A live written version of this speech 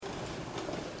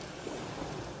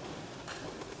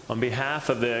On behalf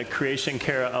of the Creation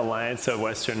Care Alliance of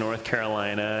Western North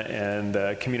Carolina and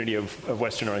the community of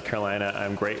Western North Carolina,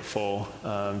 I'm grateful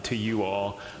to you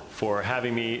all for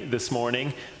having me this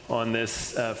morning on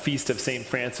this Feast of St.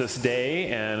 Francis Day,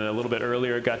 and a little bit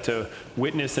earlier got to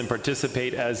witness and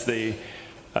participate as the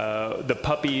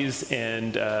puppies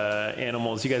and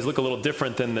animals. You guys look a little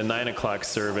different than the 9 o'clock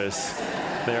service.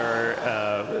 There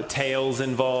are tails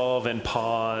involved and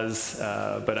paws,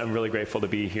 but I'm really grateful to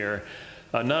be here.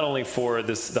 Not only for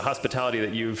the hospitality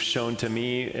that you've shown to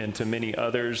me and to many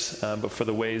others, but for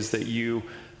the ways that you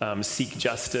seek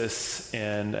justice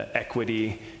and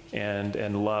equity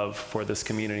and love for this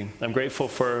community. I'm grateful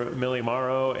for Millie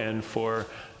Morrow and for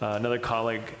another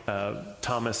colleague,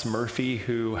 Thomas Murphy,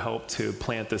 who helped to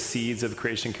plant the seeds of the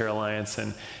Creation Care Alliance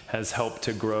and has helped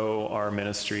to grow our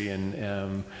ministry.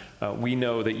 And we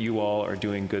know that you all are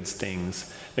doing good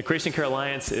things. The Creation Care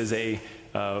Alliance is a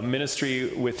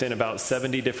ministry within about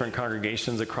 70 different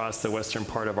congregations across the western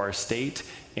part of our state,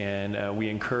 and we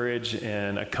encourage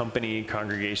and accompany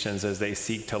congregations as they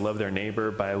seek to love their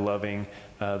neighbor by loving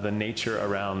the nature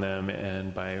around them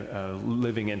and by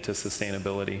living into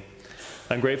sustainability.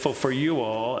 I'm grateful for you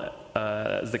all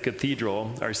as the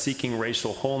cathedral are seeking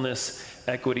racial wholeness,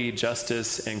 equity,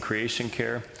 justice, and creation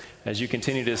care as you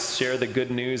continue to share the good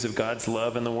news of God's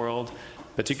love in the world.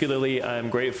 Particularly, I'm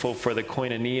grateful for the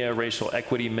Koinonia racial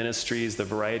equity ministries, the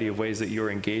variety of ways that you're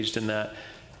engaged in that,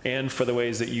 and for the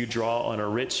ways that you draw on a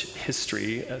rich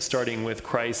history, starting with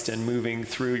Christ and moving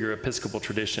through your Episcopal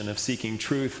tradition of seeking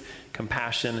truth,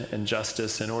 compassion, and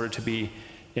justice in order to be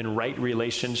in right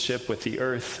relationship with the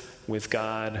earth, with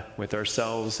God, with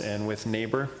ourselves, and with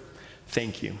neighbor.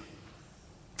 Thank you.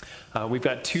 We've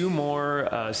got two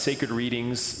more sacred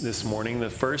readings this morning. The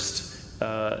first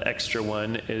extra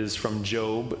one is from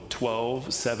Job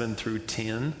 12, 7 through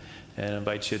 10. And I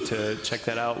invite you to check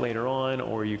that out later on,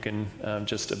 or you can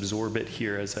just absorb it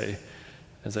here as I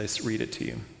read it to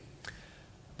you.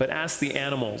 But ask the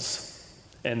animals,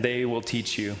 and they will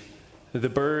teach you. The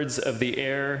birds of the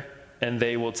air, and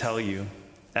they will tell you.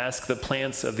 Ask the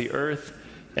plants of the earth,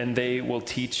 and they will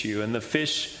teach you. And the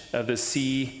fish of the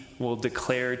sea will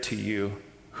declare to you.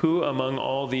 Who among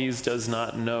all these does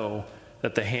not know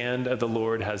that the hand of the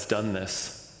Lord has done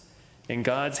this? In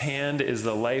God's hand is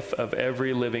the life of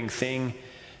every living thing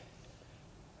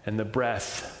and the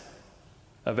breath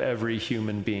of every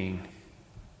human being.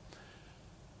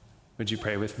 Would you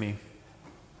pray with me?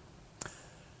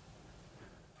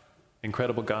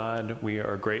 Incredible God, we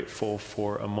are grateful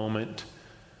for a moment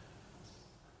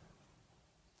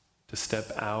to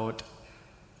step out,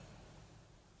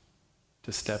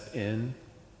 to step in.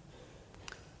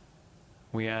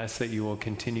 We ask that you will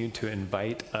continue to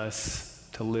invite us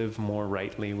to live more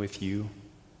rightly with you.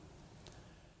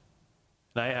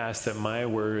 And I ask that my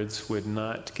words would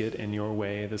not get in your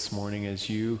way this morning as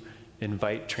you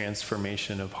invite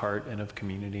transformation of heart and of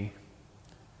community.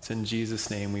 It's in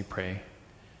Jesus' name we pray.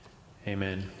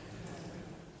 Amen.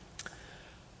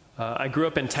 I grew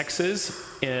up in Texas,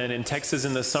 and in Texas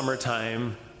in the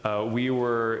summertime, we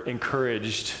were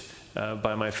encouraged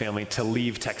by my family to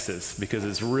leave Texas because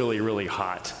it's really, really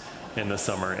hot in the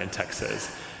summer in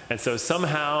Texas. And so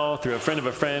somehow, through a friend of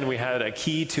a friend, we had a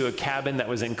key to a cabin that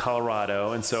was in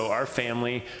Colorado. And so our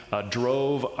family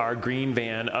drove our green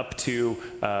van up to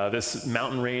this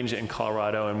mountain range in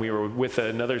Colorado. And we were with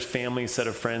another family set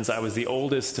of friends. I was the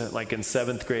oldest, like in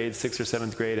 7th grade, 6th or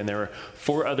 7th grade. And there were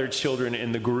 4 other children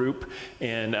in the group.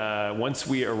 And once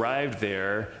we arrived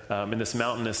there in this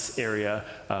mountainous area,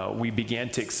 we began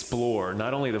to explore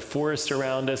not only the forest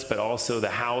around us, but also the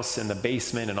house and the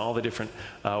basement and all the different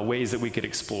ways that we could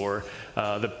explore.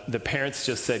 The parents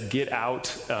just said, get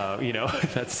out,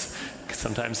 that's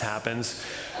sometimes happens.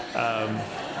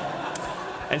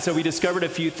 And so we discovered a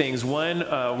few things. One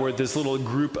were this little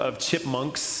group of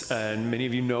chipmunks, and many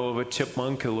of you know of a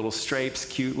chipmunk, little stripes,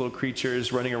 cute little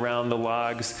creatures running around the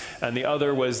logs. And the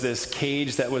other was this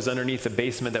cage that was underneath the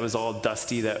basement that was all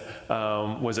dusty, that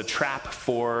was a trap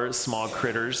for small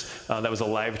critters. That was a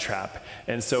live trap.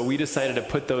 And so we decided to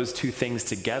put those two things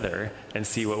together and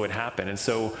see what would happen. And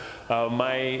so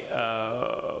my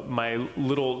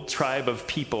little tribe of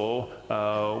people,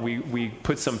 we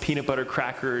put some peanut butter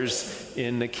crackers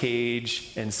in the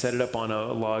cage and set it up on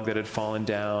a log that had fallen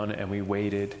down, and we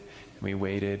waited,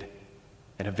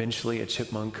 and eventually a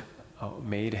chipmunk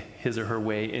made his or her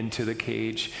way into the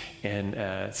cage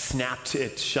and snapped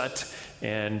it shut.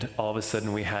 And all of a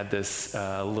sudden we had this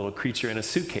little creature in a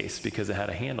suitcase because it had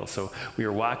a handle. So we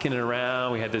were walking it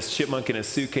around. We had this chipmunk in a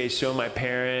suitcase, showing my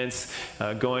parents,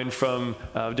 going from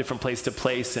different place to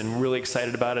place, and really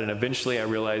excited about it. And eventually I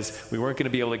realized we weren't going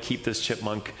to be able to keep this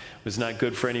chipmunk. It was not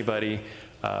good for anybody.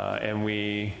 And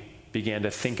we began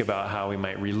to think about how we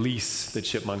might release the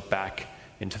chipmunk back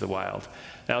into the wild.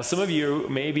 Now, some of you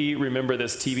maybe remember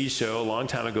this TV show a long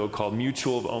time ago called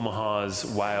Mutual of Omaha's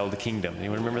Wild Kingdom.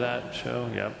 Anyone remember that show?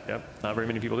 Yep. Not very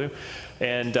many people do.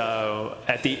 And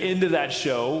at the end of that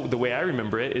show, the way I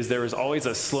remember it is there was always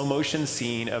a slow motion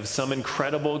scene of some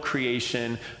incredible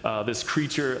creation, this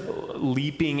creature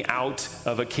leaping out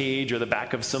of a cage or the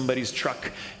back of somebody's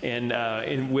truck,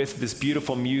 and with this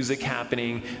beautiful music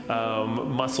happening,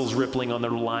 muscles rippling on the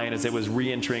line as it was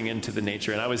re-entering into the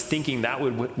nature. And I was thinking that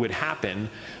would happen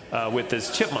with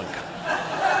this chipmunk.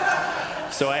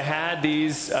 So I had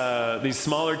these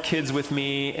smaller kids with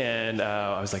me, and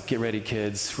I was like, get ready,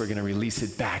 kids. We're going to release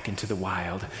it back into the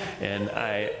wild. And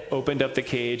I opened up the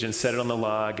cage and set it on the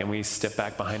log, and we stepped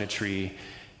back behind a tree,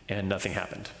 and nothing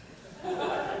happened.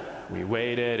 We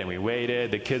waited and we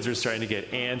waited. The kids were starting to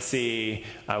get antsy.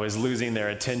 I was losing their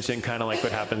attention, kind of like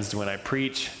what happens when I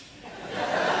preach.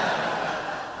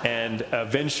 And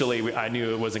eventually, I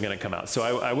knew it wasn't going to come out.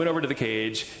 So I went over to the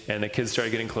cage, and the kids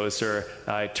started getting closer.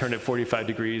 I turned it 45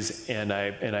 degrees, and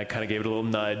I kind of gave it a little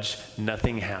nudge.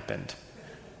 Nothing happened.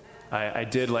 I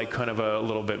did like kind of a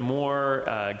little bit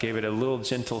more, gave it a little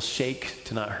gentle shake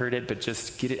to not hurt it, but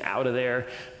just get it out of there.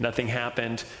 Nothing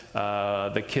happened.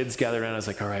 The kids gathered around. I was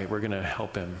like, all right, we're going to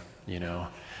help him,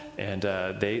 And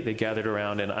they gathered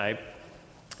around, and I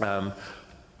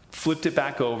flipped it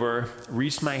back over,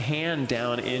 reached my hand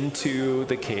down into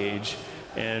the cage,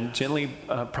 and gently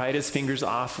pried his fingers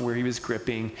off where he was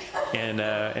gripping,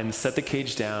 and set the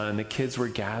cage down. And the kids were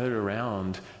gathered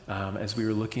around as we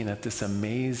were looking at this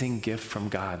amazing gift from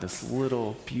God, this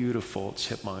little beautiful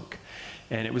chipmunk.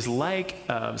 And it was like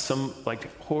some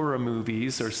horror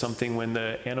movies or something when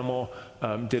the animal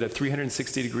did a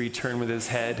 360-degree turn with his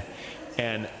head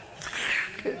and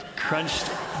crunched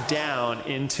down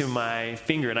into my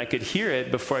finger, and I could hear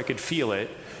it before I could feel it.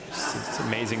 It's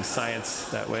amazing science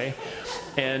that way.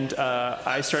 And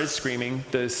I started screaming.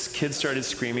 The kids started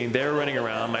screaming. They were running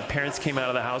around. My parents came out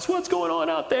of the house. What's going on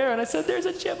out there? And I said, there's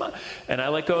a chipmunk. And I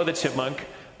let go of the chipmunk.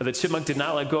 The chipmunk did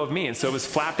not let go of me, and so it was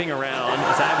flapping around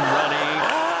as I'm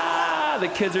running.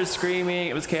 The kids are screaming.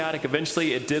 It was chaotic.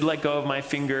 Eventually, it did let go of my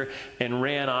finger and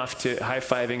ran off to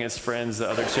high-fiving his friends, the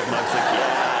other chipmunks, like,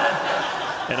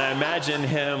 yeah! And I imagine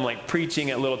him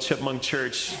preaching at Little Chipmunk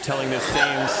Church, telling the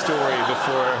same story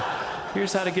before,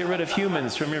 here's how to get rid of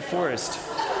humans from your forest.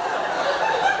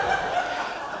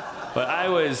 But I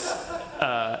was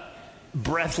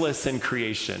breathless in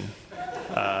creation.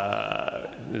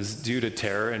 It was due to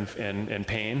terror and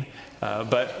pain.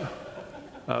 But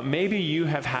maybe you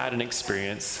have had an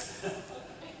experience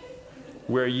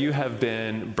where you have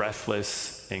been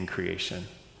breathless in creation,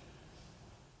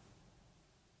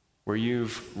 where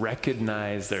you've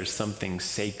recognized there's something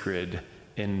sacred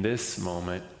in this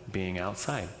moment being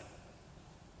outside.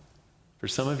 For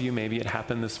some of you, maybe it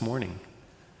happened this morning.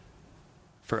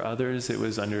 For others, it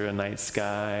was under a night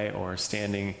sky or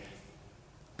standing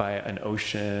by an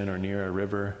ocean or near a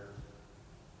river.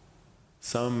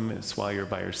 Some it's while you're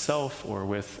by yourself or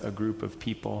with a group of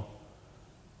people.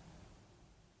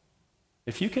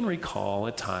 If you can recall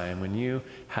a time when you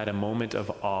had a moment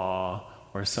of awe,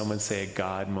 or some would say a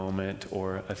God moment,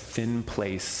 or a thin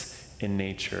place in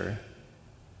nature,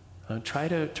 try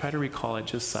to recall it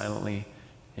just silently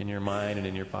in your mind and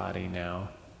in your body now.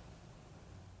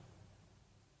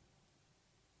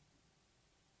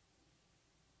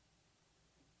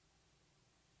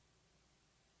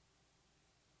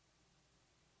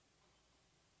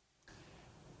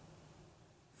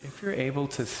 If you're able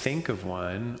to think of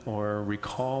one or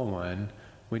recall one,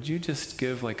 would you just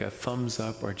give a thumbs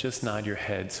up or just nod your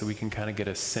head so we can kind of get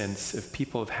a sense if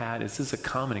people have had, is this a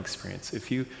common experience?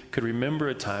 If you could remember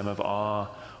a time of awe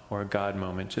or a God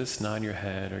moment, just nod your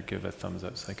head or give a thumbs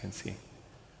up so I can see.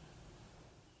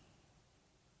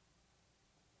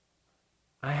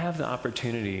 I have the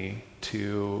opportunity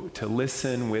to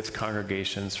listen with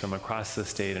congregations from across the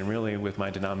state and really with my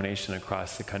denomination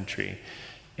across the country.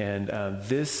 And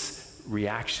this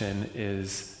reaction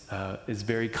is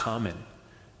very common.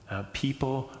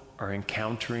 People are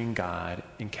encountering God,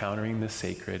 encountering the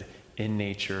sacred in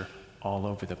nature all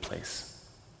over the place.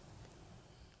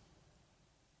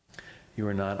 You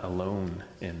are not alone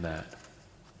in that.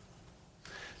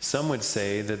 Some would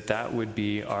say that that would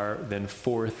be our then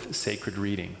fourth sacred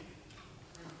reading.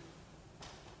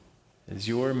 Is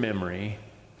your memory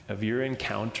of your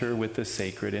encounter with the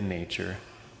sacred in nature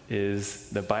is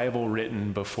the Bible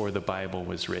written before the Bible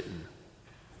was written?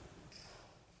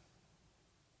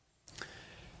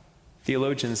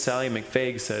 Theologian Sally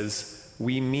McFague says,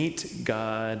 we meet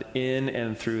God in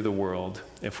and through the world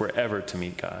if we're ever to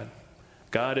meet God.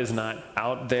 God is not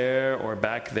out there or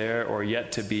back there or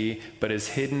yet to be, but is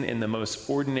hidden in the most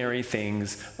ordinary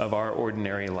things of our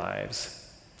ordinary lives.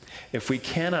 If we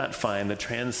cannot find the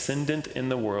transcendent in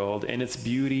the world, in its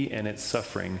beauty and its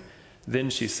suffering, then,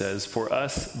 she says, for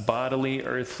us bodily,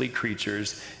 earthly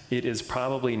creatures, it is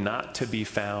probably not to be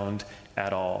found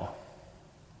at all.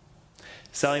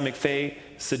 Sally McFague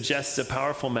suggests a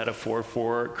powerful metaphor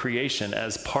for creation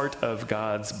as part of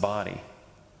God's body.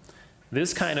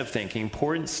 This kind of thinking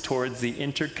points towards the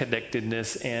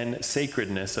interconnectedness and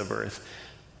sacredness of earth,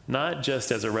 not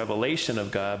just as a revelation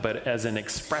of God, but as an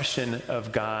expression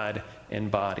of God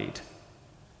embodied.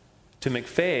 To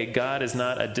McFague, God is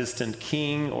not a distant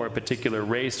king or a particular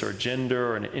race or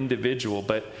gender or an individual,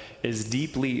 but is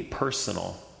deeply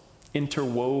personal,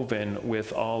 interwoven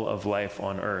with all of life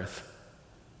on earth.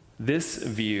 This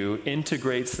view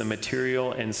integrates the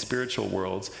material and spiritual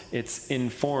worlds. It's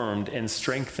informed and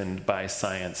strengthened by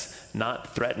science,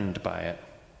 not threatened by it.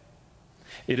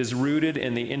 It is rooted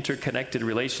in the interconnected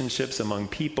relationships among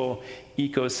people,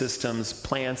 ecosystems,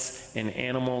 plants, and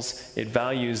animals. It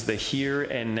values the here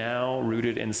and now,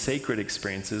 rooted in sacred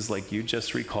experiences, like you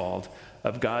just recalled,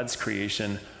 of God's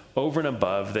creation, over and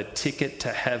above the ticket to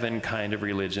heaven kind of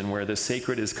religion where the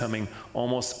sacred is coming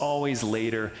almost always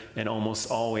later and almost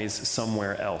always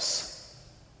somewhere else.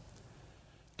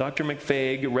 Dr.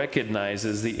 McFague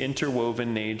recognizes the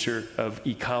interwoven nature of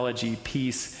ecology,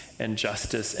 peace, and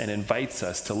justice, and invites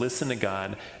us to listen to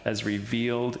God as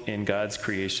revealed in God's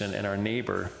creation and our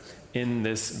neighbor in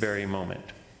this very moment.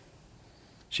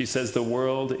 She says the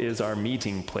world is our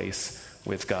meeting place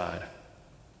with God.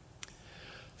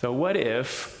 So what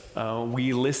if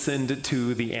we listened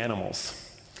to the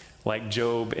animals, like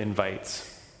Job invites?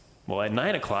 Well, at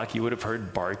 9 o'clock, you would have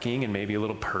heard barking and maybe a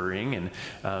little purring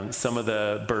and some of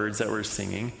the birds that were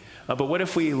singing. But what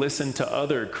if we listened to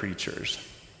other creatures?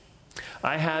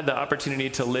 I had the opportunity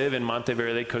to live in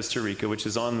Monteverde, Costa Rica, which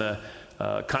is on the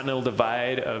continental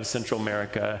divide of Central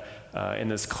America, in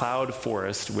this cloud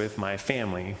forest with my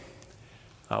family.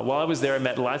 While I was there, I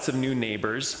met lots of new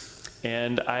neighbors.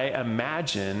 And I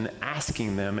imagine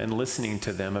asking them and listening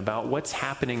to them about what's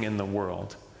happening in the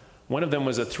world. One of them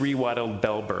was a three-wattled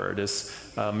bellbird, this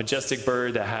majestic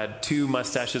bird that had two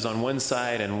mustaches on one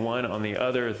side and one on the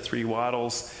other, three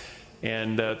wattles.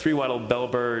 And the three-wattled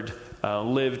bellbird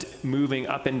lived moving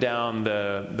up and down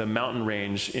the mountain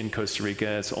range in Costa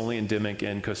Rica. It's only endemic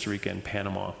in Costa Rica and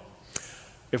Panama.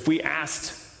 If we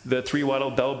asked the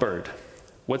three-wattled bellbird,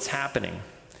 what's happening?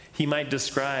 He might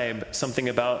describe something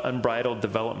about unbridled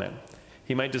development.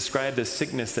 He might describe the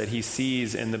sickness that he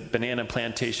sees in the banana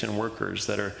plantation workers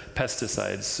that are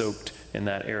pesticides soaked in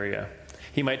that area.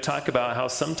 He might talk about how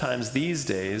sometimes these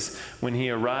days, when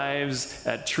he arrives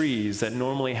at trees that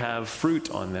normally have fruit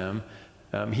on them,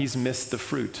 he's missed the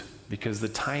fruit because the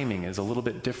timing is a little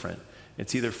bit different.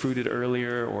 It's either fruited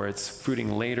earlier or it's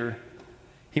fruiting later.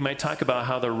 He might talk about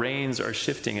how the rains are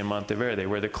shifting in Monteverde,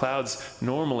 where the clouds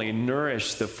normally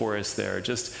nourish the forest there,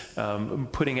 just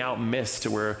putting out mist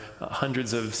to where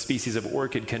hundreds of species of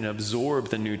orchid can absorb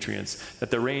the nutrients,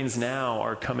 that the rains now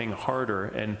are coming harder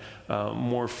and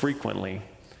more frequently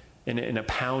in a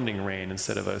pounding rain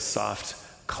instead of a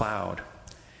soft cloud.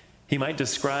 He might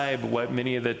describe what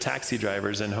many of the taxi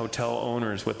drivers and hotel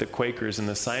owners, what the Quakers and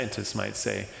the scientists might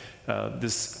say,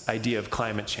 this idea of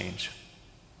climate change.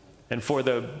 And for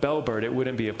the bellbird, it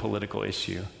wouldn't be a political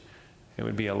issue. It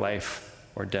would be a life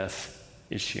or death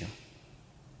issue.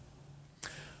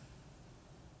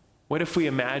 What if we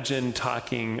imagine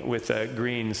talking with a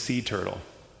green sea turtle,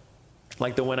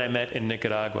 like the one I met in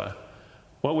Nicaragua?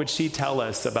 What would she tell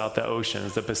us about the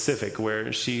oceans, the Pacific,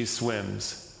 where she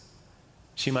swims?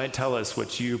 She might tell us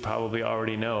what you probably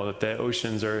already know, that the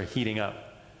oceans are heating up.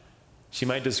 She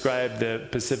might describe the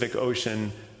Pacific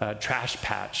Ocean trash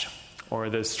patch, or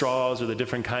the straws or the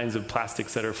different kinds of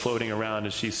plastics that are floating around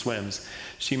as she swims.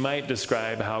 She might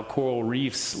describe how coral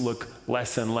reefs look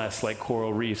less and less like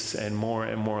coral reefs and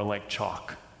more like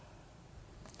chalk.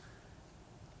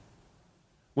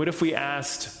 What if we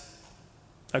asked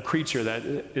a creature that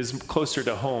is closer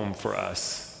to home for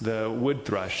us, the wood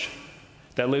thrush,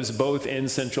 that lives both in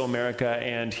Central America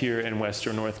and here in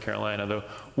Western North Carolina? The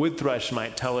wood thrush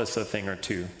might tell us a thing or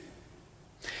two.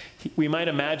 We might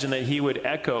imagine that he would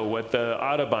echo what the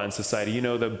Audubon Society,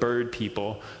 the bird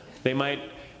people, they might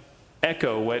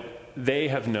echo what they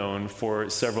have known for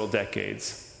several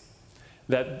decades.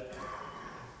 That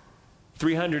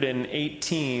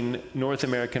 318 North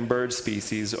American bird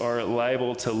species are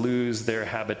liable to lose their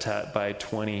habitat by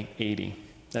 2080.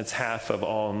 That's half of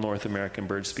all North American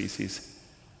bird species.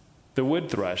 The wood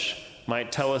thrush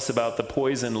might tell us about the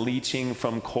poison leaching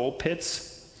from coal pits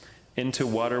into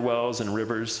water wells and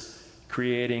rivers,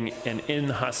 creating an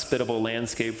inhospitable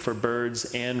landscape for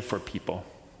birds and for people.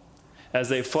 As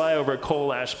they fly over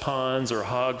coal ash ponds or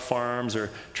hog farms or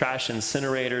trash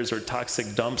incinerators or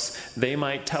toxic dumps, they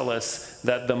might tell us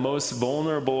that the most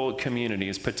vulnerable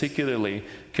communities, particularly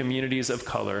communities of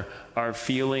color, are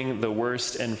feeling the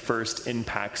worst and first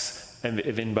impacts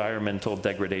of environmental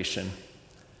degradation.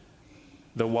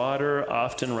 The water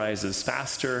often rises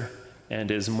faster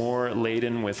and is more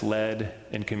laden with lead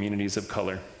in communities of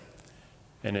color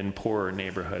and in poorer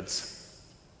neighborhoods.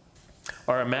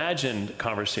 Our imagined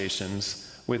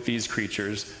conversations with these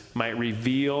creatures might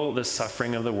reveal the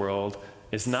suffering of the world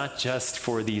is not just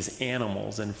for these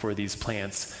animals and for these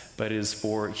plants, but is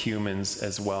for humans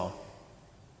as well.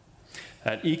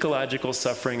 That ecological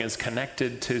suffering is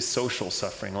connected to social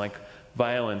suffering, like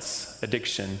violence,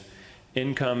 addiction,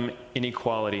 income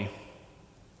inequality,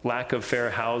 lack of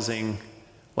fair housing,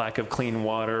 lack of clean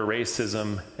water,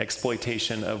 racism,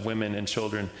 exploitation of women and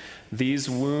children. These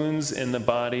wounds in the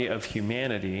body of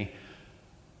humanity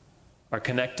are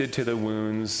connected to the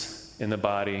wounds in the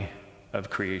body of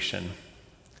creation.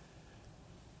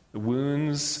 The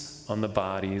wounds on the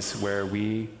bodies where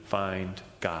we find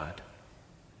God.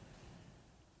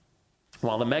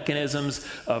 While the mechanisms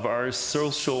of our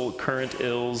social current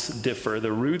ills differ,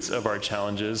 the roots of our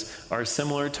challenges are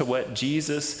similar to what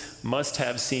Jesus must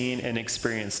have seen and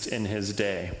experienced in his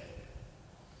day.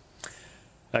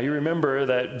 Now, you remember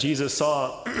that Jesus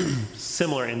saw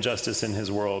similar injustice in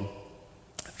his world.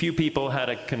 Few people had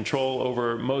a control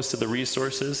over most of the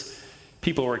resources.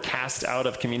 People were cast out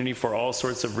of community for all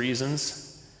sorts of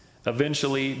reasons.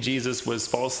 Eventually, Jesus was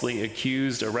falsely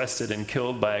accused, arrested, and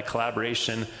killed by a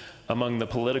collaboration among the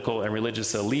political and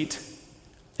religious elite.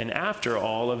 And after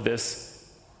all of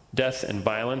this death and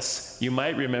violence, you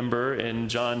might remember in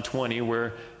John 20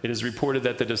 where it is reported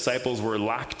that the disciples were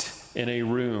locked in a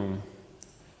room.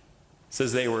 It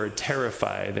says they were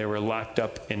terrified. They were locked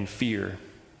up in fear.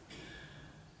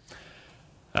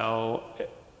 Now,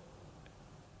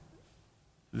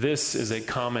 this is a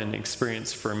common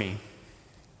experience for me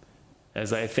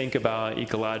as I think about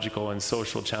ecological and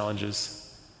social challenges.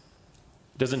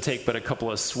 It doesn't take but a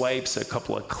couple of swipes, a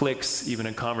couple of clicks, even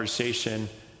a conversation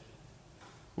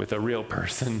with a real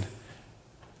person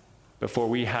before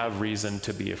we have reason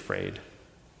to be afraid.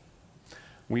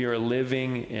 We are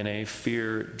living in a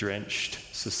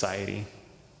fear-drenched society.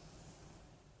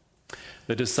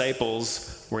 The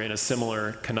disciples were in a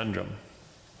similar conundrum.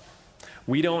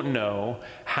 We don't know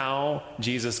how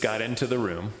Jesus got into the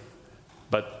room,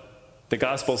 but the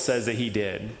gospel says that he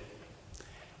did.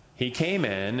 He came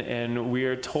in, and we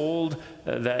are told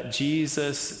that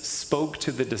Jesus spoke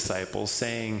to the disciples,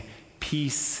 saying,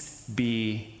 "Peace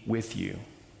be with you."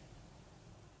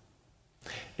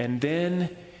 And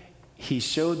then he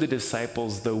showed the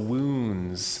disciples the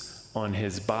wounds on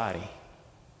his body.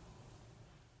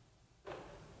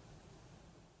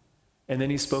 And then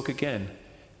he spoke again,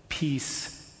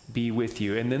 "Peace be with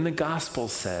you." And then the gospel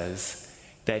says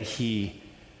that he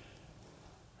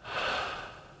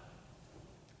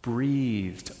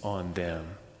breathed on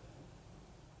them.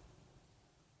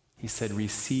 He said,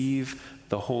 "Receive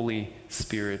the Holy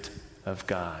Spirit of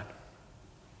God."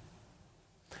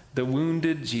 The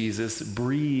wounded Jesus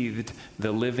breathed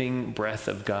the living breath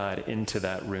of God into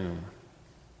that room.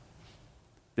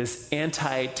 This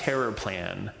anti-terror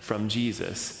plan from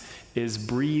Jesus is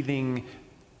breathing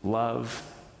love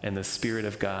and the Spirit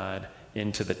of God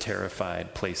into the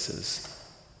terrified places.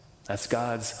 That's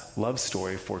God's love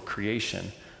story for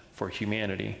creation, for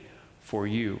humanity, for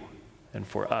you, and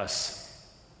for us.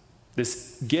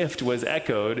 This gift was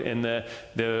echoed in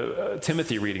the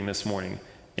Timothy reading this morning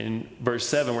in verse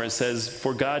 7, where it says,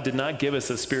 "For God did not give us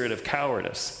a spirit of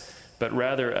cowardice, but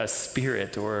rather a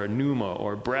spirit," or pneuma,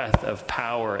 or breath of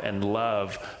power and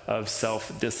love, of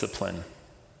self-discipline.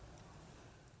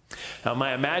 Now,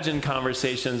 my imagined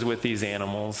conversations with these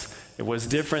animals, it was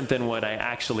different than what I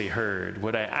actually heard.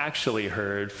 What I actually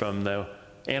heard from the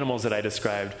animals that I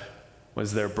described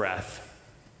was their breath.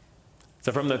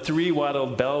 So from the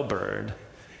three-wattled bellbird,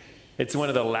 it's one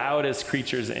of the loudest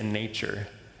creatures in nature.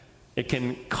 It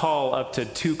can call up to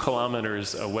 2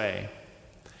 kilometers away.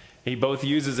 He both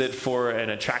uses it for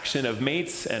an attraction of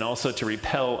mates and also to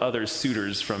repel other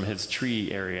suitors from his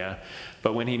tree area.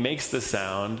 But when he makes the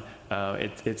sound,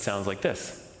 it sounds like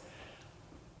this.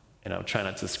 And I'll try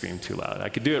not to scream too loud. I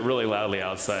could do it really loudly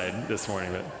outside this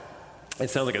morning, but it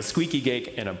sounds like a squeaky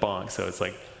gate and a bonk. So it's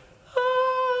like,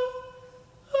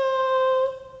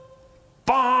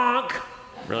 bonk,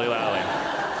 really loudly.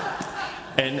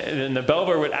 And the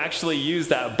bellbird would actually use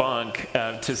that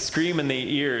bonk to scream in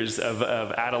the ears of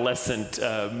adolescent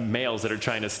males that are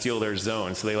trying to steal their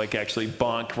zone. So they like actually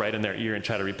bonk right in their ear and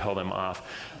try to repel them off.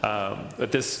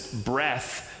 But this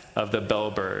breath of the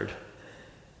bellbird,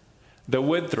 the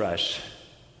wood thrush.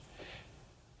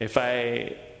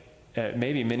 Maybe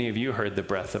many of you heard the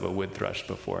breath of a wood thrush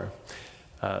before.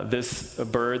 This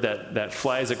bird that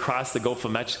flies across the Gulf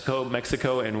of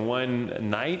Mexico in one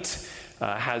night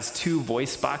has two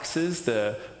voice boxes.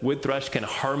 The wood thrush can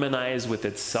harmonize with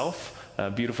itself,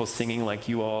 beautiful singing like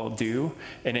you all do.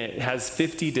 And it has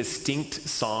 50 distinct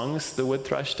songs, the wood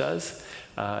thrush does.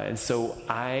 And so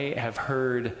I have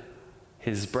heard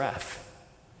his breath.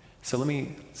 So let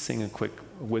me sing a quick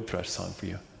wood thrush song for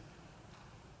you.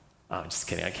 Oh, I'm just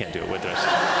kidding. I can't do a wood thrush.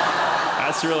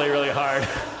 That's really, really hard.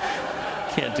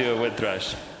 Can't do a wood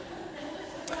thrush.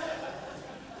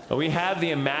 Well, we have the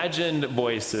imagined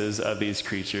voices of these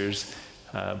creatures,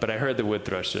 but I heard the wood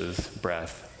thrush's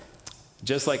breath.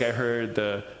 Just like I heard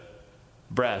the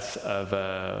breath of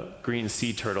a green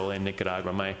sea turtle in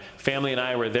Nicaragua. My family and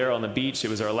I were there on the beach. It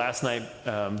was our last night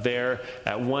there.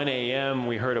 At 1 a.m.,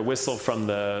 we heard a whistle from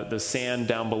the sand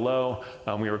down below.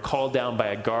 We were called down by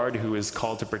a guard who was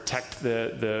called to protect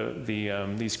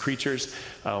these creatures.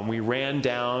 We ran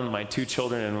down, my two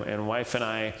children and wife and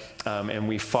I, and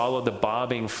we followed the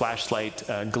bobbing flashlight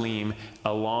gleam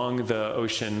along the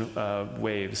ocean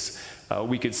waves.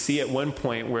 We could see at one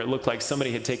point where it looked like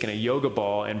somebody had taken a yoga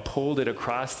ball and pulled it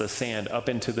across the sand up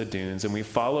into the dunes. And we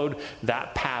followed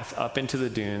that path up into the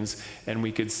dunes, and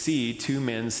we could see two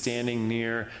men standing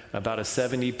near about a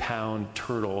 70-pound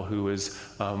turtle who was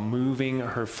moving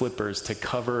her flippers to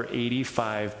cover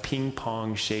 85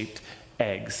 ping-pong-shaped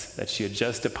eggs that she had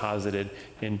just deposited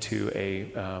into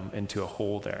a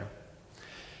hole there.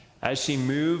 As she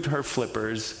moved her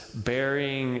flippers,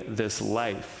 bearing this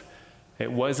life,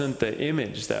 it wasn't the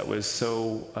image that was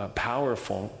so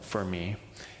powerful for me.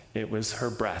 It was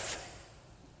her breath.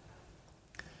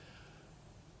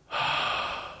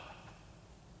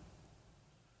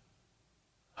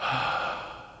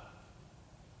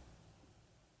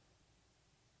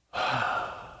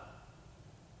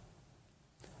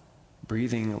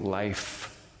 Breathing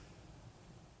life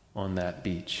on that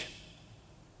beach.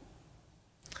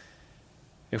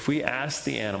 If we ask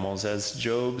the animals, as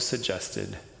Job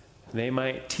suggested, they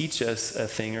might teach us a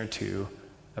thing or two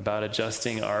about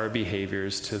adjusting our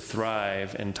behaviors to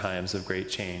thrive in times of great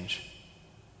change.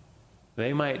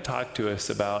 They might talk to us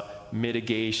about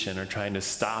mitigation or trying to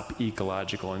stop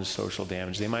ecological and social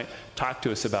damage. They might talk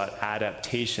to us about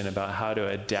adaptation, about how to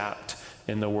adapt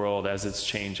in the world as it's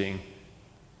changing.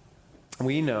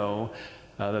 We know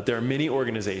that there are many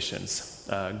organizations,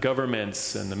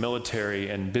 governments and the military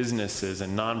and businesses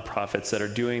and nonprofits that are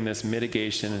doing this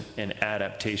mitigation and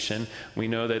adaptation. We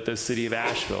know that the city of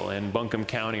Asheville and Buncombe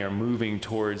County are moving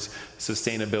towards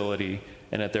sustainability,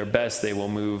 and at their best they will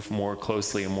move more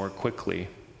closely and more quickly.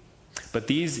 But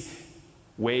these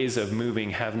ways of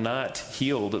moving have not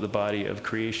healed the body of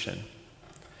creation.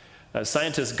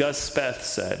 Scientist Gus Speth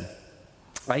said,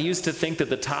 "I used to think that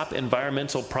the top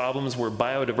environmental problems were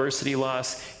biodiversity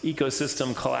loss,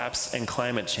 ecosystem collapse, and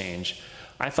climate change.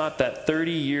 I thought that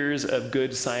 30 years of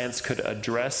good science could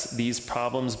address these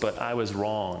problems, but I was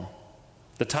wrong.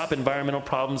 The top environmental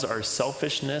problems are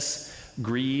selfishness,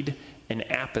 greed, and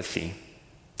apathy.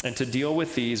 And to deal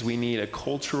with these, we need a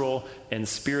cultural and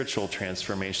spiritual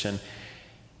transformation,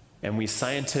 and we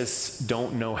scientists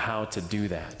don't know how to do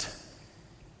that."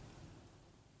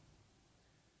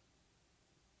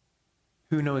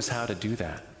 Who knows how to do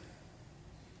that?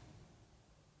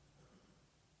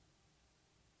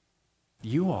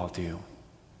 You all do.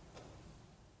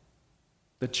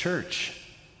 The church.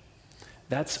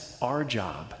 That's our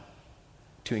job,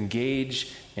 to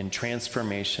engage in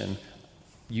transformation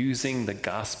using the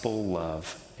gospel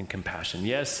love and compassion.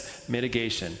 Yes,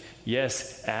 mitigation.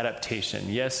 Yes, adaptation.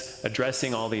 Yes,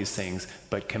 addressing all these things.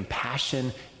 But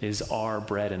compassion is our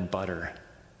bread and butter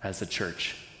as a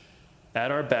church. At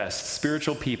our best,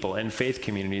 spiritual people and faith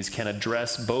communities can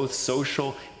address both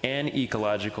social and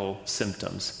ecological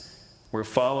symptoms. We're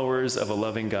followers of a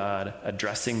loving God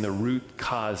addressing the root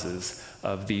causes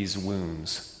of these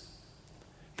wounds.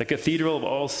 The Cathedral of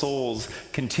All Souls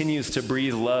continues to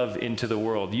breathe love into the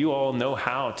world. You all know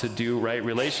how to do right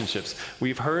relationships.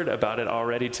 We've heard about it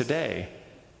already today.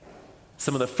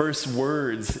 Some of the first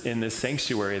words in this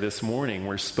sanctuary this morning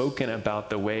were spoken about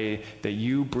the way that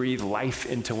you breathe life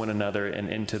into one another and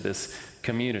into this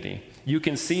community. You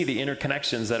can see the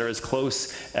interconnections that are as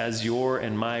close as your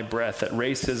and my breath, that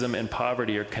racism and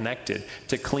poverty are connected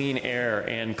to clean air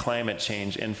and climate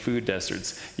change and food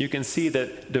deserts. You can see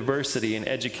that diversity and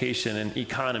education and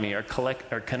economy are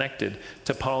connected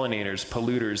to pollinators,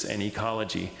 polluters, and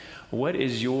ecology. What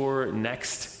is your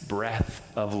next breath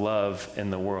of love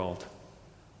in the world?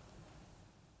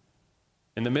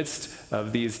 In the midst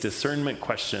of these discernment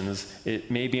questions,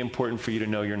 it may be important for you to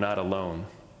know you're not alone.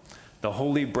 The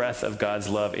holy breath of God's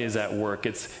love is at work.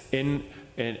 It's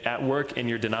at work in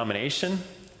your denomination.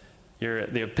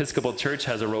 The Episcopal Church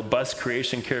has a robust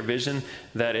creation care vision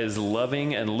that is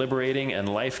loving and liberating and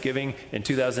life-giving. In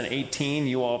 2018,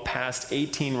 you all passed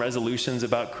 18 resolutions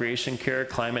about creation care,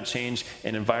 climate change,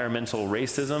 and environmental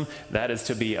racism. That is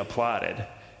to be applauded.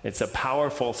 It's a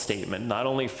powerful statement, not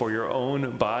only for your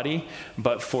own body,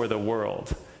 but for the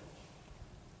world.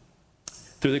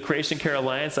 Through the Creation Care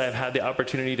Alliance, I have had the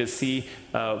opportunity to see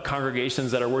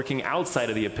congregations that are working outside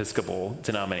of the Episcopal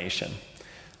denomination.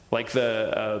 Like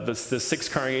the 6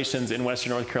 congregations in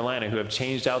Western North Carolina who have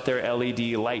changed out their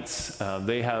LED lights.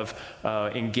 They have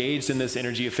engaged in this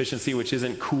energy efficiency, which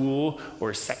isn't cool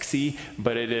or sexy,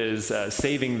 but it is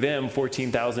saving them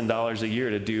 $14,000 a year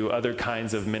to do other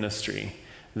kinds of ministry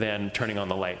than turning on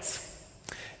the lights.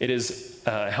 It is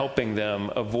helping them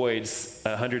avoid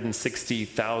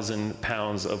 160,000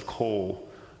 pounds of coal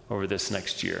over this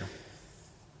next year.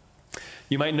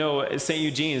 You might know St.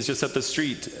 Eugene's just up the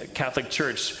street, Catholic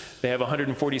Church. They have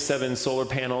 147 solar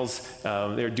panels.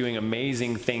 They're doing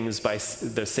amazing things by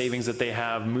the savings that they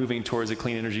have, moving towards a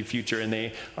clean energy future. And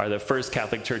they are the first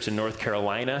Catholic church in North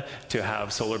Carolina to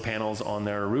have solar panels on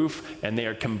their roof. And they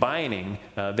are combining,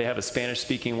 they have a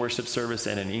Spanish-speaking worship service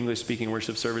and an English-speaking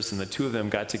worship service. And the two of them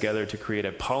got together to create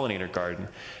a pollinator garden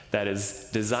that is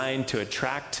designed to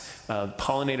attract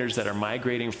pollinators that are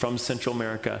migrating from Central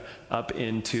America up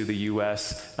into the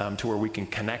U.S. To where we can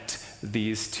connect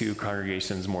these two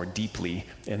congregations more deeply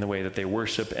in the way that they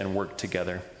worship and work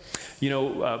together. You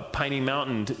know, Piney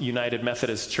Mountain United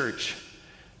Methodist Church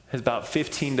has about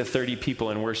 15 to 30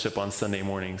 people in worship on Sunday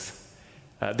mornings.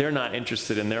 They're not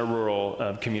interested in their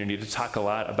rural community to talk a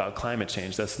lot about climate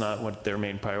change. That's not what their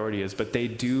main priority is, but they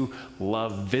do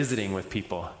love visiting with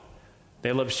people.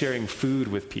 They love sharing food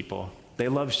with people. They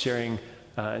love sharing,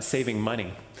 saving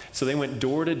money. So they went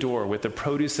door to door with the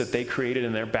produce that they created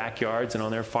in their backyards and on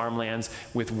their farmlands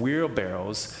with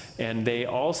wheelbarrows, and they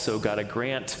also got a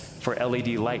grant for LED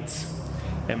lights.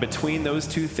 And between those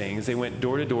two things, they went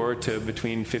door to door to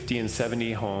between 50 and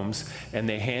 70 homes, and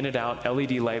they handed out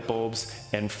LED light bulbs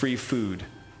and free food.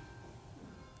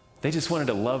 They just wanted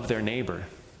to love their neighbor.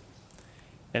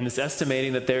 And it's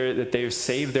estimating that they've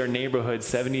saved their neighborhood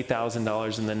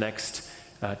 $70,000 in the next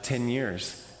 10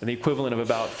 years, and the equivalent of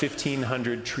about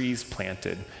 1,500 trees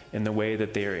planted in the way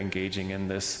that they are engaging in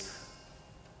this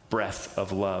breath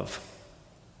of love.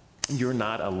 You're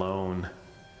not alone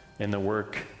in the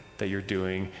work that you're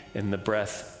doing, in the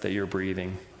breath that you're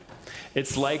breathing.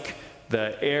 It's like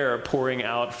the air pouring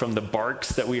out from the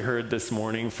barks that we heard this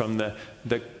morning, from the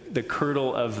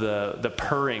curdle of the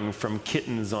purring from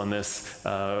kittens on this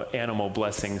Animal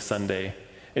Blessing Sunday.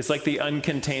 It's like the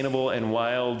uncontainable and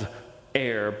wild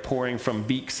air pouring from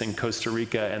beaks in Costa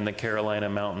Rica and the Carolina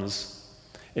mountains.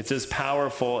 It's as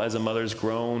powerful as a mother's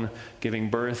groan giving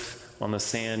birth on the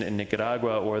sand in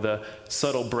Nicaragua, or the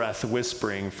subtle breath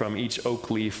whispering from each oak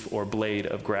leaf or blade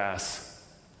of grass.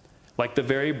 Like the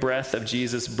very breath of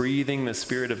Jesus breathing the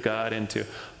Spirit of God into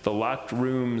the locked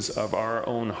rooms of our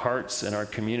own hearts and our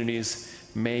communities,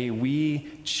 may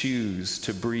we choose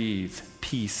to breathe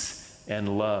peace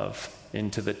and love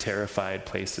into the terrified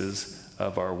places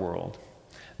of our world,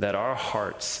 that our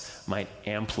hearts might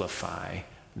amplify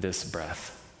this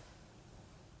breath.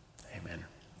 Amen.